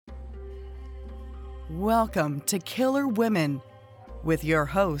Welcome to Killer Women with your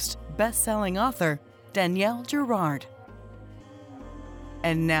host, best-selling author, Danielle Girard.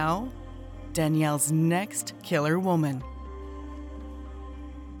 And now, Danielle's next killer woman.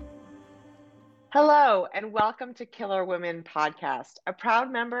 Hello, and welcome to Killer Women Podcast, a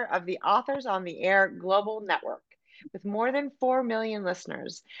proud member of the Authors on the Air Global Network with more than 4 million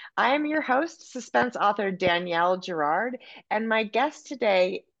listeners. I am your host, suspense author Danielle Girard, and my guest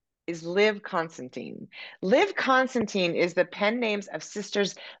today is Liv Constantine. Liv Constantine is the pen names of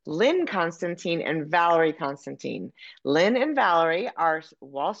sisters Lynn Constantine and Valerie Constantine. Lynn and Valerie are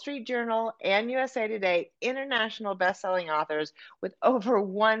Wall Street Journal and USA Today international best-selling authors with over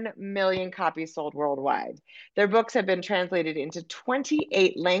 1 million copies sold worldwide. Their books have been translated into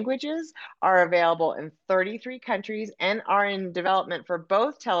 28 languages, are available in 33 countries, and are in development for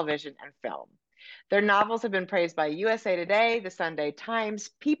both television and film. Their novels have been praised by USA Today, The Sunday Times,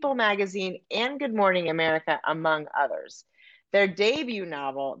 People Magazine, and Good Morning America, among others. Their debut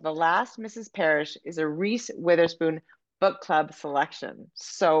novel, The Last Mrs. Parrish, is a Reese Witherspoon book club selection.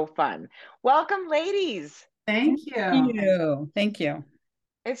 So fun. Welcome, ladies. Thank you. Thank you.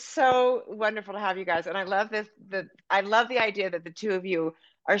 It's so wonderful to have you guys. And I love this. I love the idea that the two of you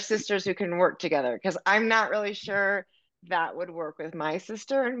are sisters who can work together, because I'm not really sure that would work with my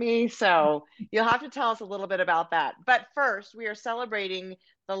sister and me. So you'll have to tell us a little bit about that. But first, we are celebrating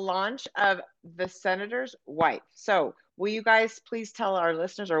the launch of The Senator's Wife. So will you guys please tell our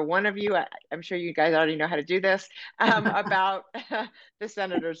listeners, or one of you, I'm sure you guys already know how to do this, about The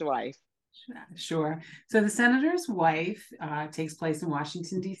Senator's Wife? Sure. So The Senator's Wife takes place in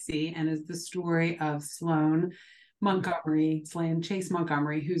Washington, D.C., and is the story of Sloan Chase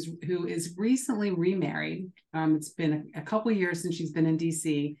Montgomery, who is recently remarried. It's been a couple of years since she's been in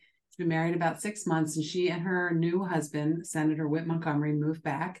D.C. She's been married about 6 months, and she and her new husband, Senator Whit Montgomery, moved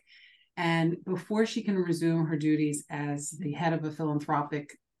back. And before she can resume her duties as the head of a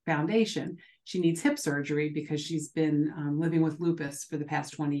philanthropic foundation, she needs hip surgery because she's been living with lupus for the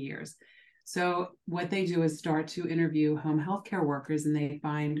past 20 years. So what they do is start to interview home healthcare workers, and they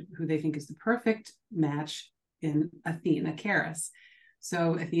find who they think is the perfect match in Athena Karras.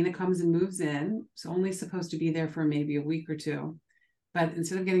 So Athena comes and moves in. It's only supposed to be there for maybe a week or two. But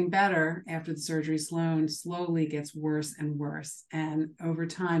instead of getting better after the surgery, Sloan slowly gets worse and worse. And over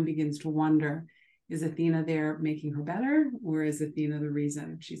time begins to wonder, is Athena there making her better? Or is Athena the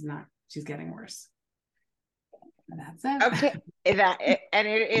reason she's getting worse? And that's it. Okay. And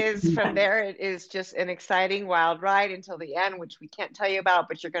it is from there, it is just an exciting wild ride until the end, which we can't tell you about,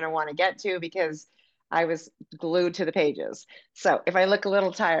 but you're going to want to get to, because I was glued to the pages. So if I look a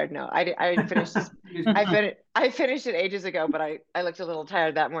little tired, no, I finished this. I finished it ages ago, but I looked a little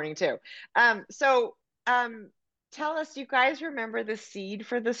tired that morning too. So tell us, you guys remember the seed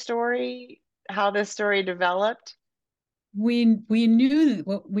for the story, how this story developed? We knew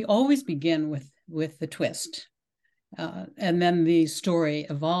that we always begin with the twist, and then the story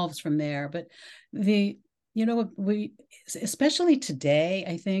evolves from there. But we, especially today,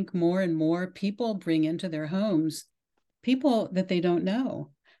 I think more and more people bring into their homes people that they don't know.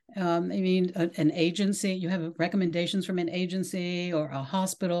 An agency, you have recommendations from an agency or a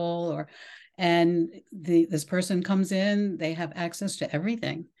hospital, and this person comes in, they have access to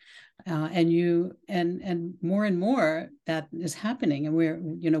everything. And more and more that is happening. And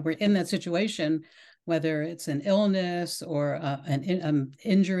we're in that situation, whether it's an illness or an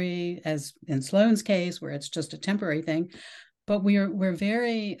injury, as in Sloan's case, where it's just a temporary thing. But we're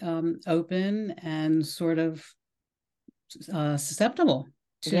very open and sort of susceptible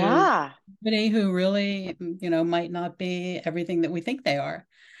to somebody who really, might not be everything that we think they are.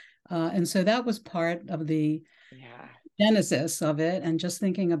 And so that was part of the genesis of it, and just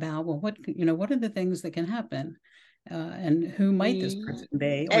thinking about, well, what are the things that can happen, and who might this person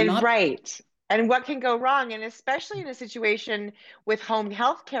be, or not? Right. And what can go wrong, and especially in a situation with home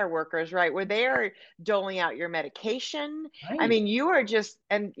health care workers, right, where they are doling out your medication. Right. I mean, you are just,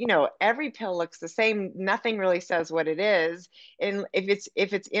 and every pill looks the same. Nothing really says what it is. And if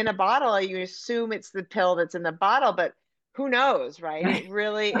it's in a bottle, you assume it's the pill that's in the bottle, but who knows, right? It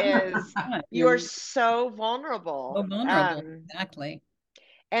really is. You are so vulnerable. So vulnerable, exactly.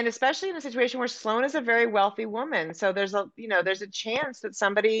 And especially in a situation where Sloan is a very wealthy woman, so there's a chance that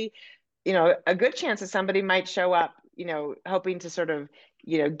somebody, a good chance that somebody might show up, hoping to sort of,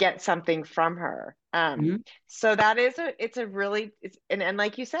 get something from her. So that is and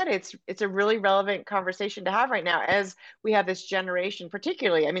like you said, it's a really relevant conversation to have right now, as we have this generation,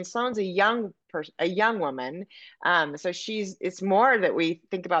 particularly. I mean, Sloan's a young woman. So it's more that we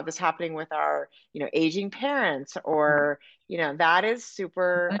think about this happening with our, aging parents, or, that is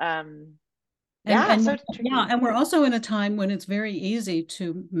super, Yeah, And so yeah, tricky. and we're also in a time when it's very easy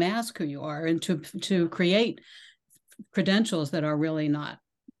to mask who you are and to create credentials that are really not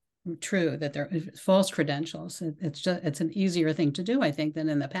true, that they're false credentials. It's an easier thing to do, I think, than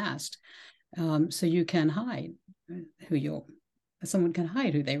in the past. So you can hide someone can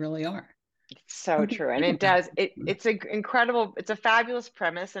hide who they really are. So true. And it does, it's a incredible, it's a fabulous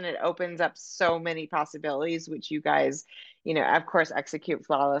premise, and it opens up so many possibilities, which you guys, of course, execute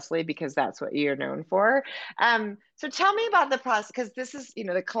flawlessly because that's what you're known for. So tell me about the process, because this is,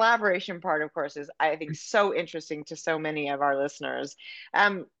 the collaboration part, of course, is, I think, so interesting to so many of our listeners.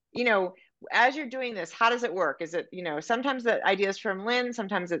 You know, as you're doing this, how does it work? Is it, sometimes the idea is from Lynn,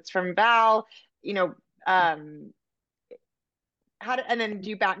 sometimes it's from Val, you know, um, and then do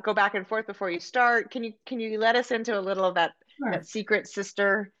you go back and forth before you start? Can you let us into a little of that Sure. secret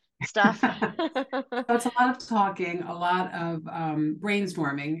sister stuff? So it's a lot of talking, a lot of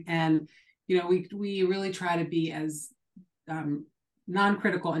brainstorming, and we really try to be as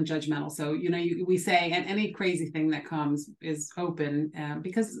non-critical and judgmental. So we say, and any crazy thing that comes is open,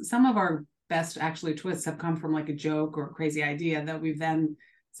 because some of our best actually twists have come from like a joke or a crazy idea that we've then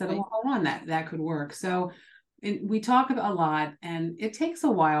said, Right. well, hold on, that could work. So we talk a lot, and it takes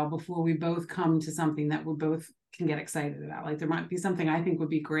a while before we both come to something that we both can get excited about. Like there might be something I think would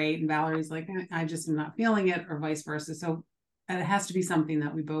be great, and Valerie's like, I just am not feeling it, or vice versa. So it has to be something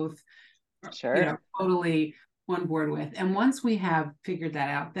that we both, Sure. totally on board with. And once we have figured that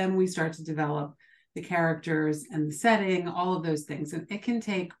out, then we start to develop the characters and the setting, all of those things. And it can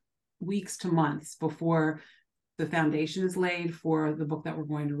take weeks to months before the foundation is laid for the book that we're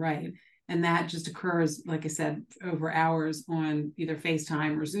going to write. And that just occurs, like I said, over hours on either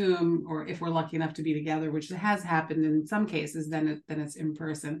FaceTime or Zoom, or if we're lucky enough to be together, which has happened in some cases, then it's in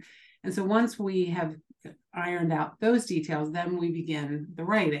person. And so once we have ironed out those details, then we begin the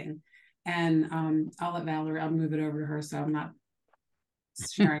writing. And I'll let Valerie, I'll move it over to her, so I'm not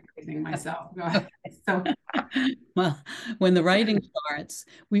sharing everything myself. Go ahead. So, well, when the writing starts,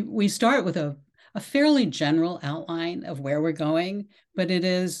 we start with a fairly general outline of where we're going, but it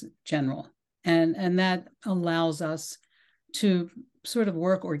is general. And that allows us to sort of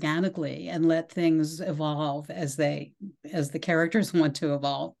work organically and let things evolve as the characters want to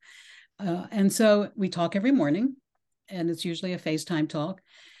evolve. And so we talk every morning, and it's usually a FaceTime talk.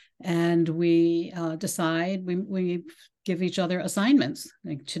 And we decide, we give each other assignments.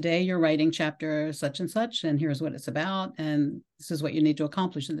 Like, today you're writing chapter such and such, and here's what it's about, and this is what you need to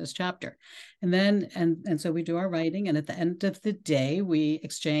accomplish in this chapter. And then, and so we do our writing, and at the end of the day, we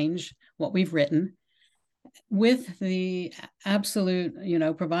exchange what we've written, with the absolute,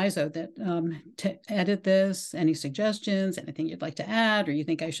 proviso that to edit this, any suggestions, anything you'd like to add, or you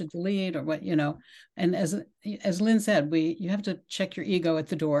think I should delete, or what, and as Lynn said, you have to check your ego at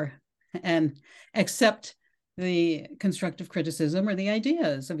the door and accept the constructive criticism or the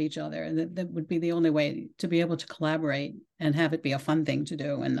ideas of each other. And that would be the only way to be able to collaborate and have it be a fun thing to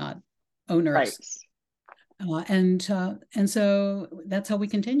do and not onerous. Right. And so that's how we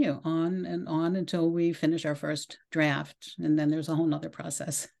continue on and on until we finish our first draft. And then there's a whole nother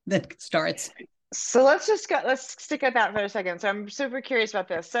process that starts. So let's stick at that for a second. So I'm super curious about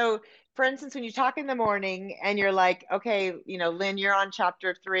this. So for instance, when you talk in the morning and you're like, okay, Lynn, you're on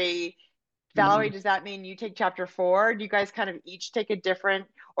chapter 3. Valerie, does that mean you take chapter 4? Do you guys kind of each take a different,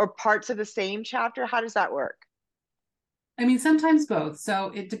 or parts of the same chapter? How does that work? I mean, sometimes both.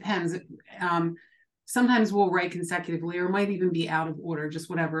 So it depends. Sometimes we'll write consecutively, or might even be out of order, just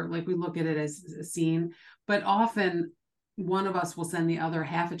whatever. Like we look at it as a scene, but often one of us will send the other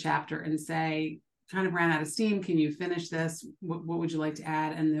half a chapter and say, kind of ran out of steam. Can you finish this? What would you like to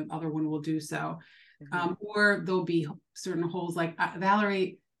add? And the other one will do so. Or there'll be certain holes, like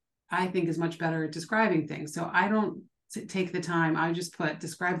Valerie, I think, is much better at describing things. So I don't take the time. I just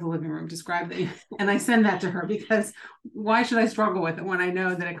describe the living room, and I send that to her, because why should I struggle with it when I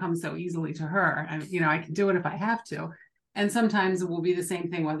know that it comes so easily to her? I can do it if I have to. And sometimes it will be the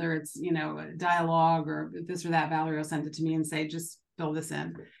same thing, whether it's, dialogue or this or that. Valerie will send it to me and say, just fill this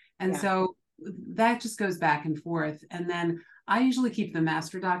in. And so that just goes back and forth. And then I usually keep the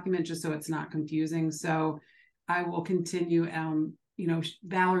master document just so it's not confusing. So I will continue,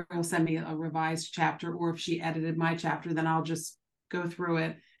 Valerie will send me a revised chapter, or if she edited my chapter, then I'll just go through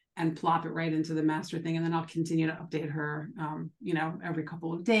it and plop it right into the master thing. And then I'll continue to update her, every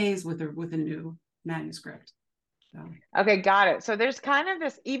couple of days with a new manuscript. So. Okay, got it. So there's kind of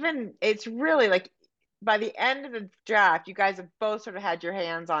this, even it's really like by the end of the draft, you guys have both sort of had your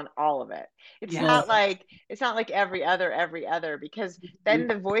hands on all of it. It's Yes. not like every other, because then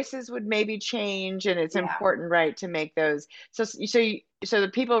the voices would maybe change, and it's important, right, to make those. So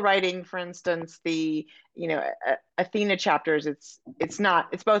the people writing, for instance, the Athena chapters, it's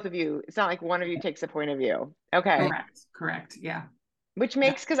both of you. It's not like one of you takes a point of view. Okay. Correct. Yeah. Which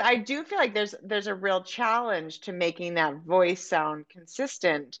makes, because I do feel like there's a real challenge to making that voice sound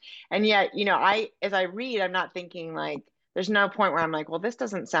consistent. And yet, as I read, I'm not thinking like, there's no point where I'm like, well, this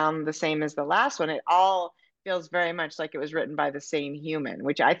doesn't sound the same as the last one. It all feels very much like it was written by the same human,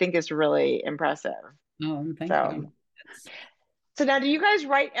 which I think is really impressive. Oh, thank you. So now, do you guys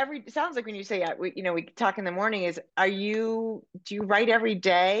write it sounds like when you say, we talk in the morning, do you write every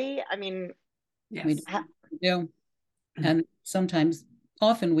day? I mean, yes, we do. And sometimes,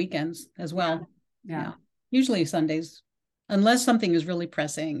 often weekends as well. Yeah. Usually Sundays, unless something is really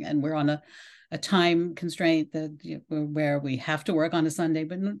pressing and we're on a time constraint where we have to work on a Sunday,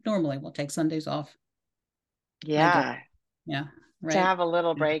 but normally we'll take Sundays off. Yeah. Right. To have a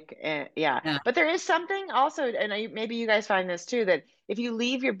little break. Yeah. But there is something also, and maybe you guys find this too, that if you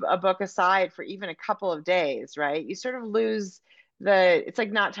leave a book aside for even a couple of days, right, you sort of lose it's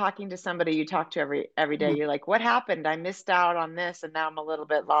like not talking to somebody you talk to every day. You're like, what happened? I missed out on this, and now I'm a little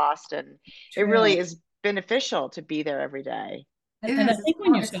bit lost. And it really is beneficial to be there every day. And I think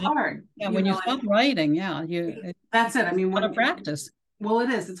when you stop, hard. When you stop writing, that's it. I mean, when practice. Well, it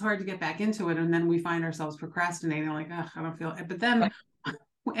is. It's hard to get back into it, and then we find ourselves procrastinating. Like, I don't feel it. But then,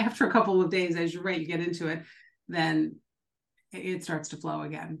 after a couple of days, as you're right, you get into it, then it starts to flow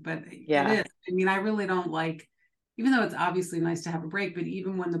again. But it is. I mean, I really don't like, even though it's obviously nice to have a break, but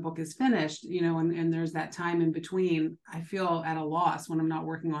even when the book is finished, and there's that time in between, I feel at a loss when I'm not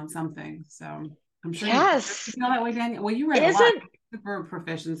working on something. So I'm sure you feel that way, Danielle. Well, you write a lot. Super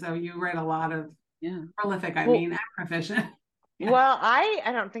proficient, so you write a lot of prolific. I'm proficient. Well, I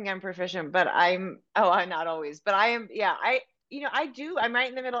don't think I'm proficient, but I'm not always, but I am. Yeah, I'm right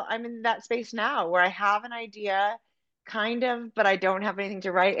in the middle. I'm in that space now where I have an idea, kind of, but I don't have anything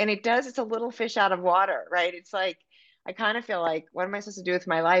to write. And it's a little fish out of water, right? It's like, I kind of feel like, what am I supposed to do with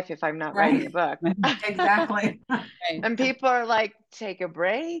my life if I'm not writing a book? Exactly. And people are like, take a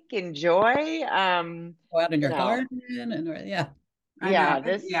break, enjoy. Go out in your garden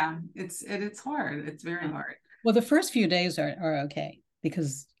It's hard. It's very hard. Well, the first few days are okay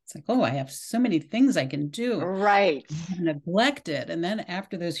because it's like, I have so many things I can do. Right. Neglected. And then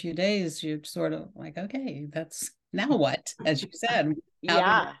after those few days, you're sort of like, okay, that's now what, as you said.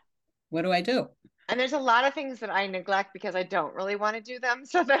 What do I do? And there's a lot of things that I neglect because I don't really want to do them.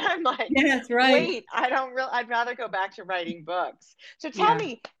 So then I'm like, that's right. Wait, I'd rather go back to writing books. So tell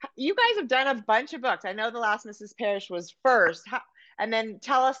me, you guys have done a bunch of books. I know The Last Mrs. Parrish was first. And then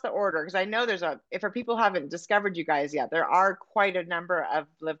tell us the order, because I know if for people who haven't discovered you guys yet, there are quite a number of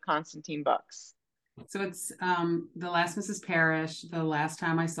Liv Constantine books. So it's The Last Mrs. Parrish, The Last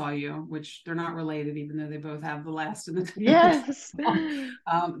Time I Saw You, which they're not related, even though they both have the last in the yes. The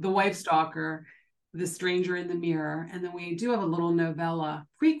Wife Stalker, The Stranger in the Mirror, and then we do have a little novella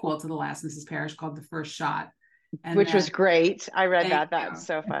prequel to The Last Mrs. Parrish called The First Shot. Which was great. I read that. That's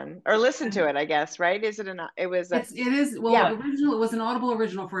so fun. Or listen to it, I guess, right? Is it it was original. It was an Audible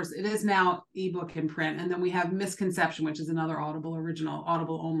original first. It is now ebook and print. And then we have Misconception, which is another Audible original,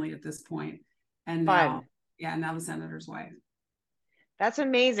 Audible only at this point. And now The Senator's Wife. That's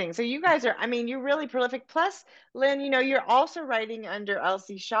amazing. So you guys you're really prolific. Plus, Lynn, you're also writing under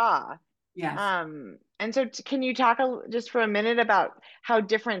Elsie Shaw. Yes. And so can you talk just for a minute about how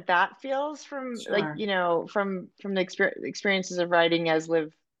different that feels from from the experiences of writing as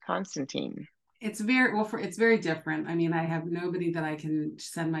Liv Constantine? It's very different. I mean, I have nobody that I can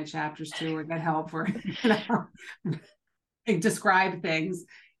send my chapters to or get help for, describe things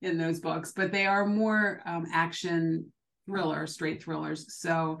in those books, but they are more action thrillers, straight thrillers.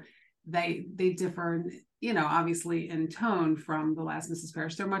 So they differ, obviously in tone from The Last Mrs.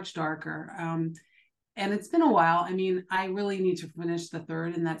 Parrish. They're much darker. And it's been a while. I mean, I really need to finish the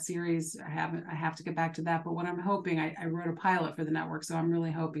third in that series. I have to get back to that. But what I'm hoping, I wrote a pilot for the network, so I'm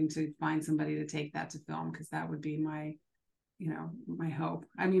really hoping to find somebody to take that to film, because that would be my, my hope.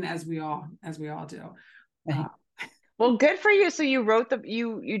 I mean, as we all do. Well, good for you. So you wrote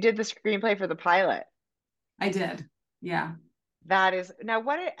you did the screenplay for the pilot. I did. Yeah. That is now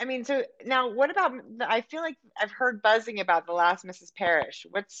so now what about, I feel like I've heard buzzing about The Last Mrs. Parrish.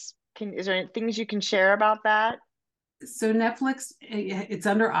 Is there any things you can share about that? So Netflix, it's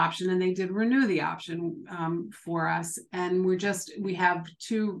under option, and they did renew the option for us. And we have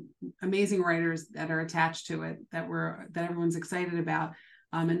two amazing writers that are attached to it that everyone's excited about.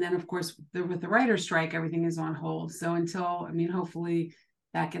 And then, of course, with the writer's strike, everything is on hold. So until, I mean, hopefully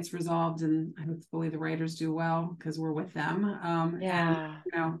that gets resolved, and hopefully the writers do well because we're with them. And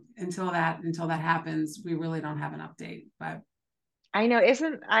you know, until that happens, we really don't have an update. But I know,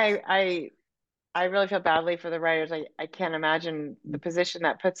 I really feel badly for the writers. I can't imagine the position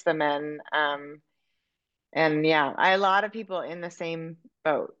that puts them in. And yeah, a lot of people in the same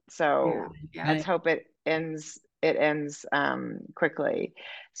boat. So let's hope it ends quickly.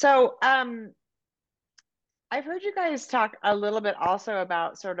 So I've heard you guys talk a little bit also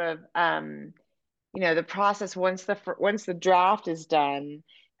about sort of the process once the draft is done.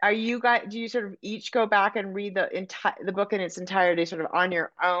 Do you sort of each go back and read the book in its entirety sort of on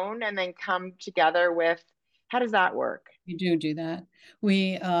your own and then come together with, how does that work? We do that.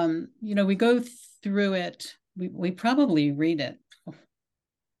 We we go through it. We probably read it.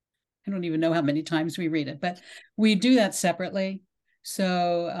 I don't even know how many times we read it, but we do that separately.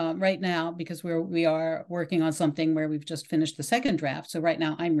 So right now, because we are working on something where we've just finished the second draft. So right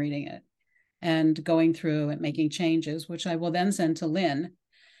now I'm reading it and going through and making changes, which I will then send to Lynn,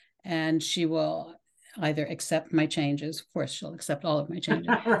 and she will either accept my changes. Of course, she'll accept all of my changes.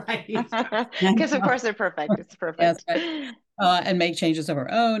 Right. Because of course they're perfect. It's perfect. Yes, and make changes of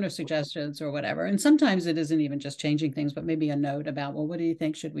her own or suggestions or whatever. And sometimes it isn't even just changing things, but maybe a note about, well, what do you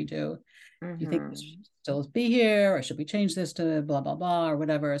think should we do? Do you think this should still be here, or should we change this to blah, blah, blah, or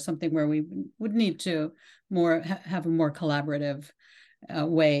whatever, something where we would need to have a more collaborative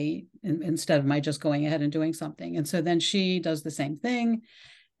way instead of my just going ahead and doing something. And so then she does the same thing.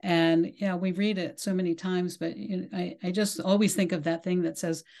 And we read it so many times, but I just always think of that thing that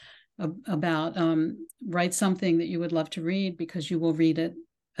says about write something that you would love to read because you will read it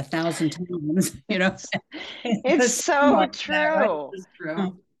 1,000 times. It's so true. That, right? It's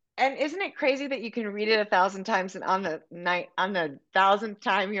true. And isn't it crazy that you can read it 1,000 times, and on the 1,000th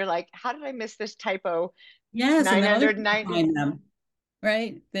time you're like, how did I miss this typo? Yes, 990 them.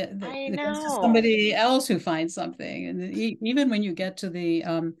 Right. I know. Somebody else who finds something. And even when you get to the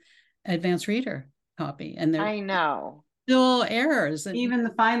advanced reader copy, and I know still errors. And even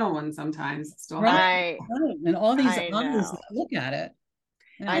the final one sometimes still right. And all these others that look at it.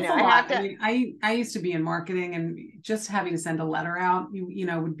 I know. I have to. I used to be in marketing, and just having to send a letter out,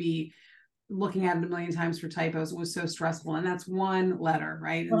 would be looking at it a million times for typos. It was so stressful, and that's one letter,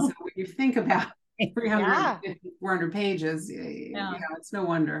 right? And so when you think about 300, 400 pages, it's no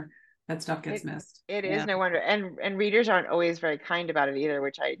wonder that stuff gets missed. It is no wonder, and readers aren't always very kind about it either,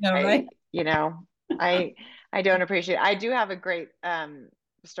 which I don't appreciate. I do have a great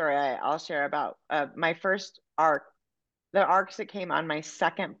story I'll share about my first arc. The arcs that came on my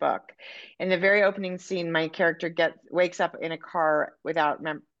second book. In the very opening scene, my character wakes up in a car without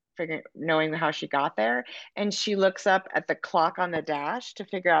knowing how she got there, and she looks up at the clock on the dash to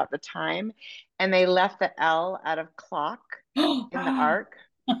figure out the time, and they left the L out of clock in the arc.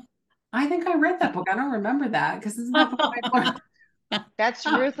 I think I read that book. I don't remember that because it's not That's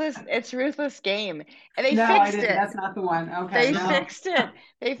Ruthless. It's Ruthless Game, and they fixed it. That's not the one. Okay, they fixed it.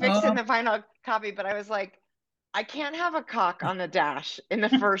 They fixed it in the final copy, but I was like, I can't have a cock on the dash in the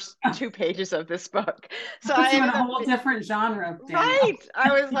first 2 pages of this book. So I ended up a whole different genre. Right.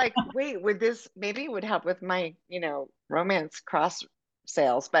 I was like, wait, maybe it would help with my, romance cross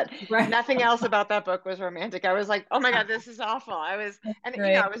sales, but nothing else about that book was romantic. I was like, oh my God, this is awful. I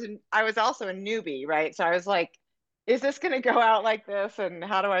was also a newbie, right? So I was like, is this going to go out like this? And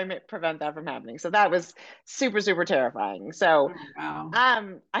how do I prevent that from happening? So that was super, super terrifying. So,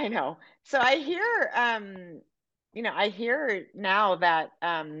 I know. So I hear, I hear now that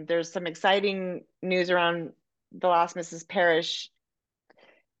there's some exciting news around The Last Mrs. Parrish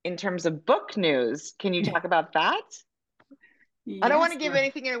in terms of book news. Can you talk about that? Yes, I don't want to give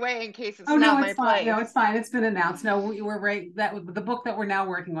anything away in case it's not my place. No, it's fine. It's been announced. No, we're right. That the book that we're now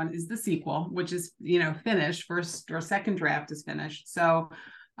working on is the sequel, which is finished. First or second draft is finished. So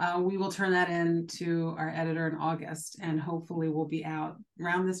we will turn that in to our editor in August, and hopefully we'll be out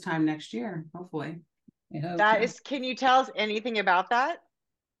around this time next year. Hopefully. Can you tell us anything about that?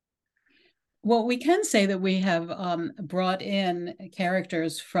 Well, we can say that we have brought in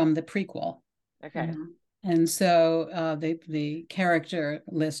characters from the prequel. Okay. Mm-hmm. And so the character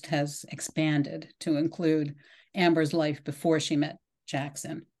list has expanded to include Amber's life before she met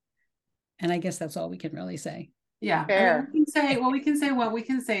Jackson. And I guess that's all we can really say. Yeah. Fair. We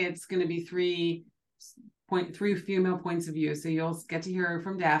can say it's going to be three female points of view. So you'll get to hear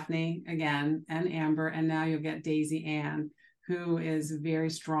from Daphne again and Amber, and now you'll get Daisy Ann, who is a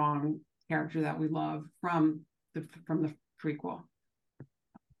very strong character that we love from the prequel.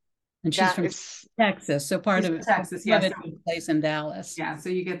 And she's from Texas, so part of Texas, yes, it takes place in Dallas. Yeah, so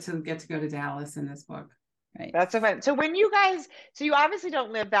you get to go to Dallas in this book. Right. That's so fun. So when you guys, so you obviously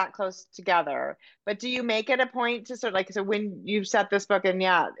don't live that close together, but do you make it a point to sort of like, so when you set this book in,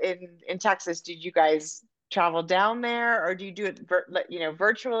 in Texas, did you guys travel down there, or do you do it,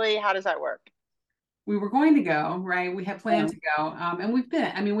 virtually? How does that work? We were going to go, right? We had planned to go, and we've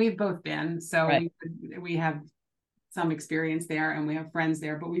been. I mean, we've both been, so right. we have some experience there, and we have friends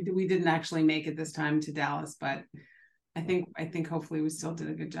there, but we didn't actually make it this time to Dallas. But I think hopefully we still did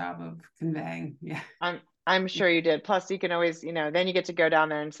a good job of conveying. Yeah. I'm sure you did. Plus, you can always, then you get to go down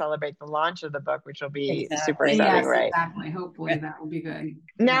there and celebrate the launch of the book, which will be super exciting, yes, right? Exactly. Hopefully that will be good.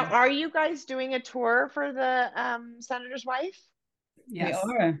 Now, are you guys doing a tour for the Senator's Wife? Yes.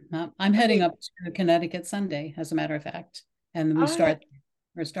 We are. I'm heading up to Connecticut Sunday, as a matter of fact, and we're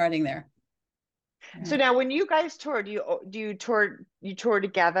starting there. Yeah. So now, when you guys tour, do you tour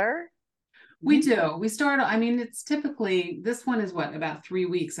together? We do. We start. I mean, it's typically, this one is about 3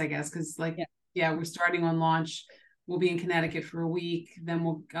 weeks, I guess, because we're starting on launch. We'll be in Connecticut for a week, then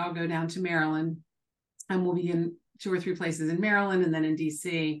I'll go down to Maryland, and we'll be in 2 or 3 places in Maryland, and then in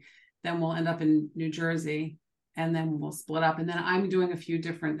DC. Then we'll end up in New Jersey, and then we'll split up. And then I'm doing a few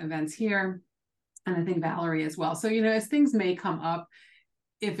different events here, and I think Valerie as well. So, as things may come up,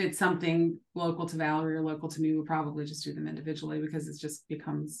 if it's something local to Valerie or local to me, we'll probably just do them individually, because it just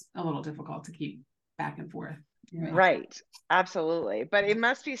becomes a little difficult to keep back and forth. Right. Absolutely. But it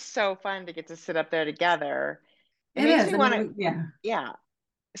must be so fun to get to sit up there together. It makes me want to, yeah.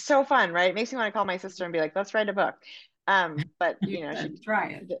 So fun, right? It makes me want to call my sister and be like, let's write a book. But she try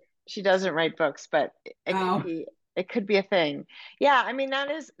it. She doesn't write books, but it could be a thing. Yeah. I mean, that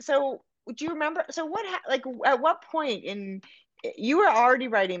is, so do you remember, so at what point you were already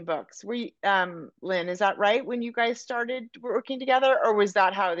writing books? Were you, Lynn, is that right? When you guys started working together, or was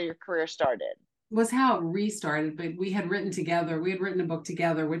that how your career started? Was how it restarted, but we had written a book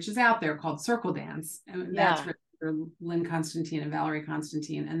together, which is out there, called Circle Dance. And that's written for Liv Constantine and Valerie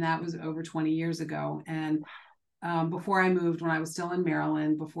Constantine. And that was over 20 years ago. And before I moved, when I was still in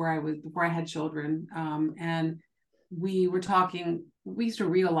Maryland, before I had children, and we were talking, we used to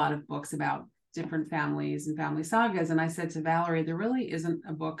read a lot of books about different families and family sagas. And I said to Valerie, there really isn't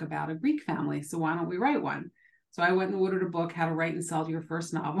a book about a Greek family, so why don't we write one? So I went and ordered a book, How to Write and Sell Your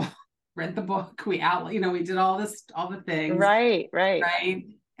First Novel. Read the book, we did all the things. Right.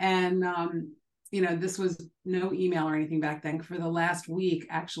 And, this was no email or anything back then. For the last week,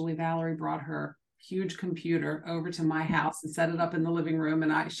 actually, Valerie brought her huge computer over to my house and set it up in the living room.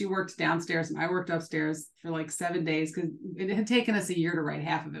 And she worked downstairs and I worked upstairs for like 7 days, because it had taken us a year to write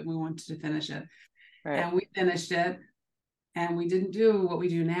half of it. We wanted to finish it. Right. And we finished it. And we didn't do what we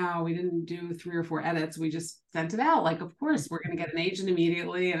do now. We didn't do 3 or 4 edits. We just sent it out. Like, of course, we're going to get an agent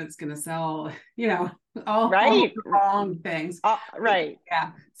immediately, and it's going to sell, all the wrong things. Right.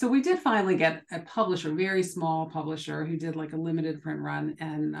 Yeah. So we did finally get a publisher, very small publisher, who did like a limited print run,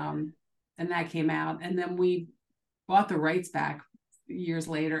 and that came out. And then we bought the rights back years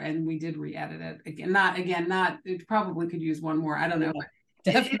later, and we did re-edit it again. It probably could use one more. I don't know. But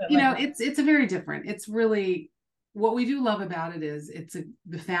it's a very different. It's really. What we do love about it is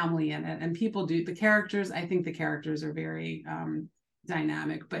the family in it, and the characters. I think the characters are very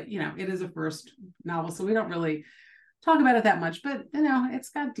dynamic, but it is a first novel, so we don't really talk about it that much, but it's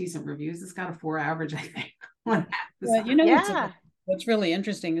got decent reviews. It's got a 4 average, I think. What's really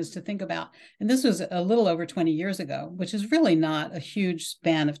interesting is to think about, and this was a little over 20 years ago, which is really not a huge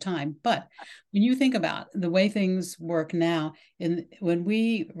span of time. But when you think about the way things work now, when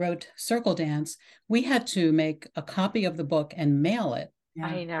we wrote Circle Dance, we had to make a copy of the book and mail it.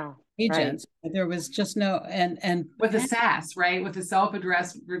 I know. Agents. Right. There was just no, and with a SAS, right? With a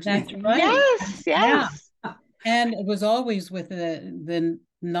self-addressed. That's right. Yes. Yeah. And it was always with the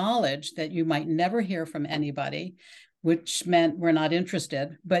knowledge that you might never hear from anybody, which meant we're not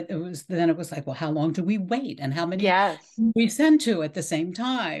interested. But it was like, well, how long do we wait? And how many we send to at the same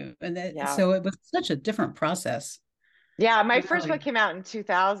time? And so it was such a different process. Yeah. My first book came out in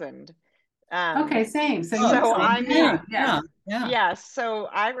 2000. Okay, same. So so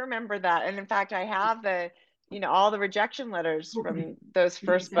I remember that. And in fact, I have all the rejection letters from those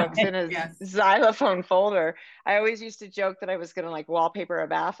first books in a xylophone folder. I always used to joke that I was going to like wallpaper a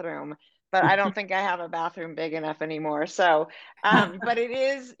bathroom, but I don't think I have a bathroom big enough anymore. So, but it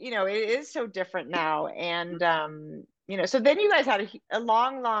is so different now. And, so then you guys had a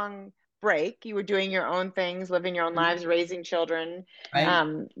long break. You were doing your own things, living your own lives, raising children.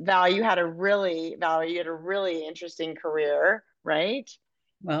 Right. Val, you had a really interesting career, right?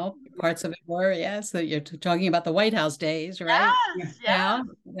 Well, parts of it were, yes. So you're talking about the White House days, right? Yes, Yeah,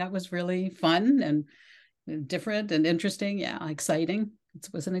 that was really fun and different and interesting. Yeah, exciting. It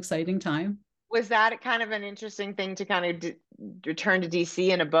was an exciting time. Was that kind of an interesting thing to kind of return to DC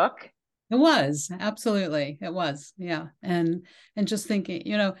in a book? It was, absolutely. It was. Yeah. And just thinking,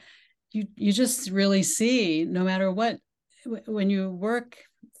 you just really see, no matter what, when you work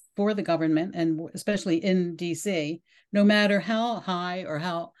for the government, and especially in DC, no matter how high or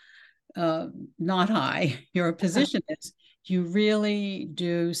how not high your position is, you really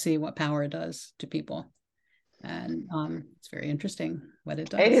do see what power does to people. And it's very interesting what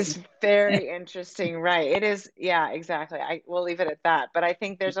it It does. is very interesting, right? It is, yeah, exactly. I will leave it at that. But I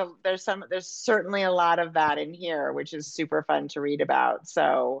think there's certainly a lot of that in here, which is super fun to read about.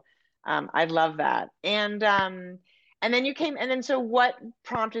 So I love that. And then you came, and then so what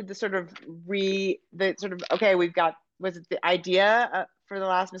prompted the sort of okay, was it the idea for the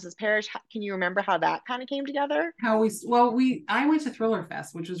last Mrs. Parrish? Can you remember how that kind of came together? I went to Thriller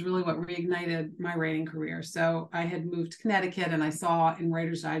Fest, which was really what reignited my writing career. So I had moved to Connecticut and I saw in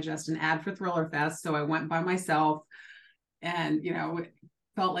Writer's Digest an ad for Thriller Fest. So I went by myself and,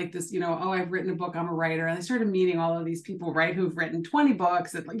 felt like this, oh, I've written a book, I'm a writer. And I started meeting all of these people, right, who've written 20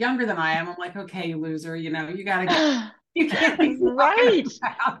 books, younger than I am. I'm like, okay, you loser, you gotta get, you can't be Right.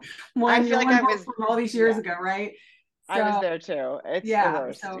 one, I feel like one I book was, from all these years yeah. ago, right? I was there too. It's the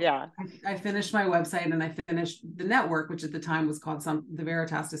worst. So yeah. I finished my website and I finished the network, which at the time was called the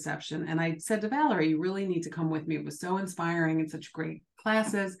Veritas Deception. And I said to Valerie, you really need to come with me. It was so inspiring and such great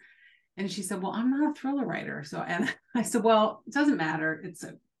classes. And she said, well, I'm not a thriller writer. And I said, well, it doesn't matter.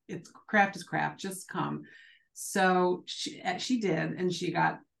 It's craft is craft. Just come. So she did, and she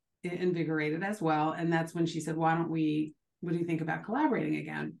got invigorated as well. And that's when she said, what do you think about collaborating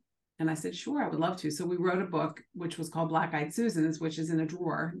again? And I said, sure, I would love to. So we wrote a book, which was called Black Eyed Susans, which is in a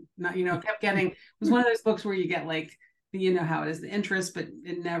drawer. Not, kept getting, it was one of those books where you get like, how it is, the interest, but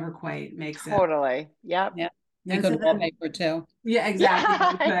it never quite makes it. Totally. Yep. Yeah. You could wallpaper too. Yeah,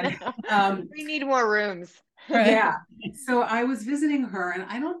 exactly. Yeah, we need more rooms. Right. Yeah. So I was visiting her, and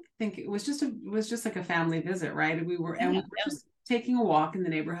I don't think it was just like a family visit, right? We were just taking a walk in the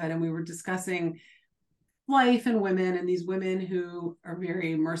neighborhood, and we were discussing life and women, and these women who are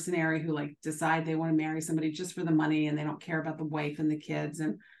very mercenary, who like decide they want to marry somebody just for the money, and they don't care about the wife and the kids.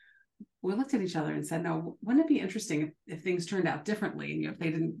 And we looked at each other and said, no, wouldn't it be interesting if things turned out differently? If they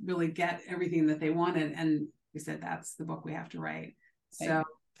didn't really get everything that they wanted? And we said, that's the book we have to write. Right. So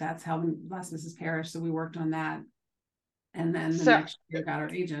that's how Last Mrs. Parrish. So we worked on that. And then the next year got our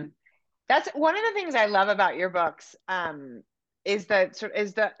agent. That's one of the things I love about your books, is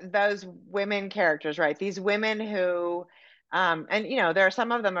those women characters, right? These women who, and there are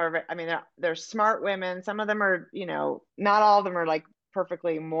some of them are, I mean, they're smart women. Some of them are, not all of them are like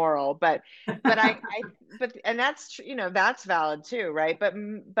perfectly moral, but and that's, that's valid too, right?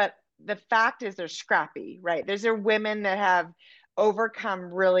 But the fact is they're scrappy, right? These are women that have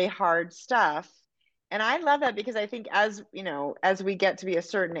overcome really hard stuff. And I love that because I think as we get to be a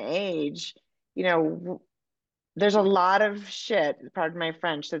certain age, there's a lot of shit, pardon my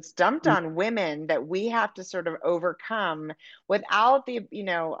French, that's dumped on women that we have to sort of overcome without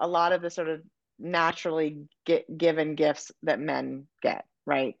a lot of the sort of naturally given gifts that men get,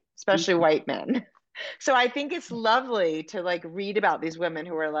 right? Especially white men. So I think it's lovely to like read about these women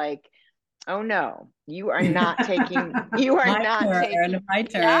who are like, oh no, you are not taking my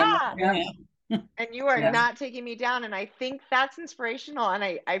turn. Yeah. And you are not taking me down. And I think that's inspirational. And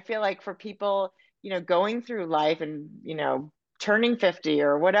I feel like for people, going through life and, turning 50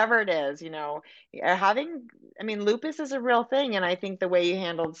 or whatever it is, lupus is a real thing. And I think the way you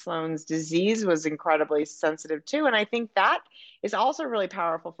handled Sloane's disease was incredibly sensitive too. And I think that is also really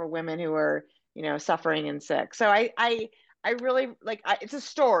powerful for women who are, suffering and sick. So I really like, it's a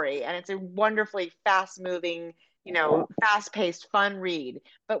story and it's a wonderfully fast moving, fast-paced, fun read,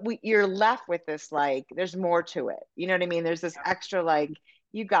 but you're left with this, like, there's more to it. You know what I mean? There's this extra, like,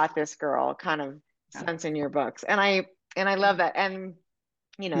 you got this, girl, kind of sense in your books. And I love that. And,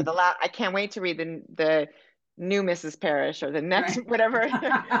 I can't wait to read the new Mrs. Parrish or the next, whatever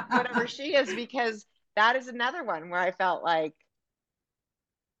she is, because that is another one where I felt like,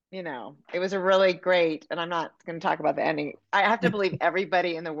 it was a really great, and I'm not going to talk about the ending. I have to believe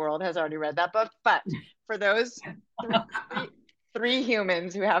everybody in the world has already read that book, but for those three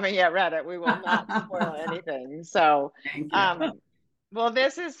humans who haven't yet read it, we will not spoil anything. So, well,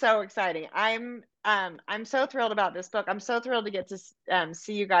 this is so exciting. I'm so thrilled about this book. I'm so thrilled to get to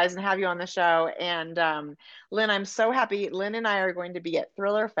see you guys and have you on the show. And Lynn, I'm so happy. Lynn and I are going to be at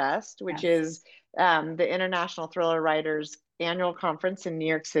Thriller Fest, which is the International Thriller Writers annual conference in New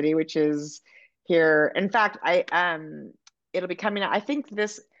York City, which is here. In fact, it'll be coming out. I think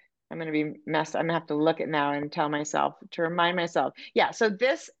this, I'm going to be messed. I'm going to have to look at now and tell myself to remind myself. Yeah. So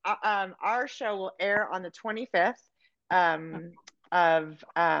this, our show will air on the 25th of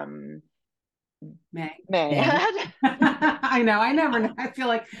May. I know. I never know. I feel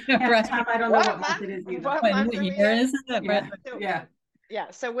like half the time I don't know what month it is either. What month year is it? Yeah. So, yeah. Yeah.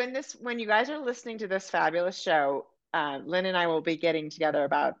 So when you guys are listening to this fabulous show, Lynn and I will be getting together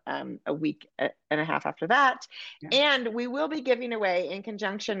about a week and a half after that. Yeah. And we will be giving away, in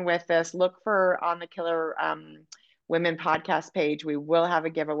conjunction with this, look for on the Killer Women podcast page, we will have a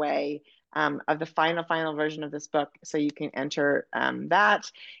giveaway of the final version of this book. So you can enter that.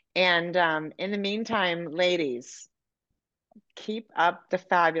 And in the meantime, ladies, keep up the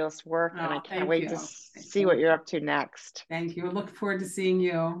fabulous work. And I can't wait to see what you're up to next. Thank you. I look forward to seeing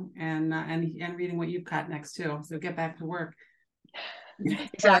you and reading what you've got next too. So get back to work.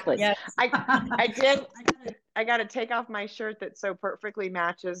 Exactly. Yes. I got to take off my shirt that so perfectly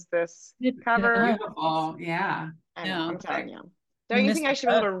matches this cover. Beautiful. Yeah. I know, I'm telling you. Don't you think I should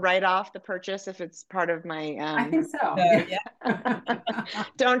be able to write off the purchase if it's part of my I think so. Yeah.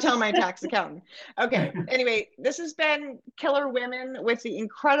 Don't tell my tax accountant. Okay. Anyway, this has been Killer Women with the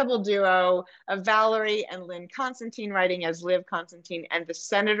incredible duo of Valerie and Liv Constantine, writing as Liv Constantine, and The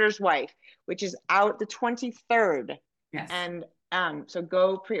Senator's Wife, which is out the 23rd. Yes. And so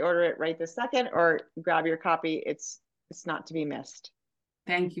go pre-order it right this second, or grab your copy. It's not to be missed.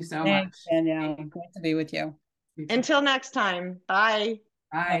 Thank you so Thanks, much. Danielle. Great to be with you. Until next time. Bye.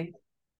 Bye.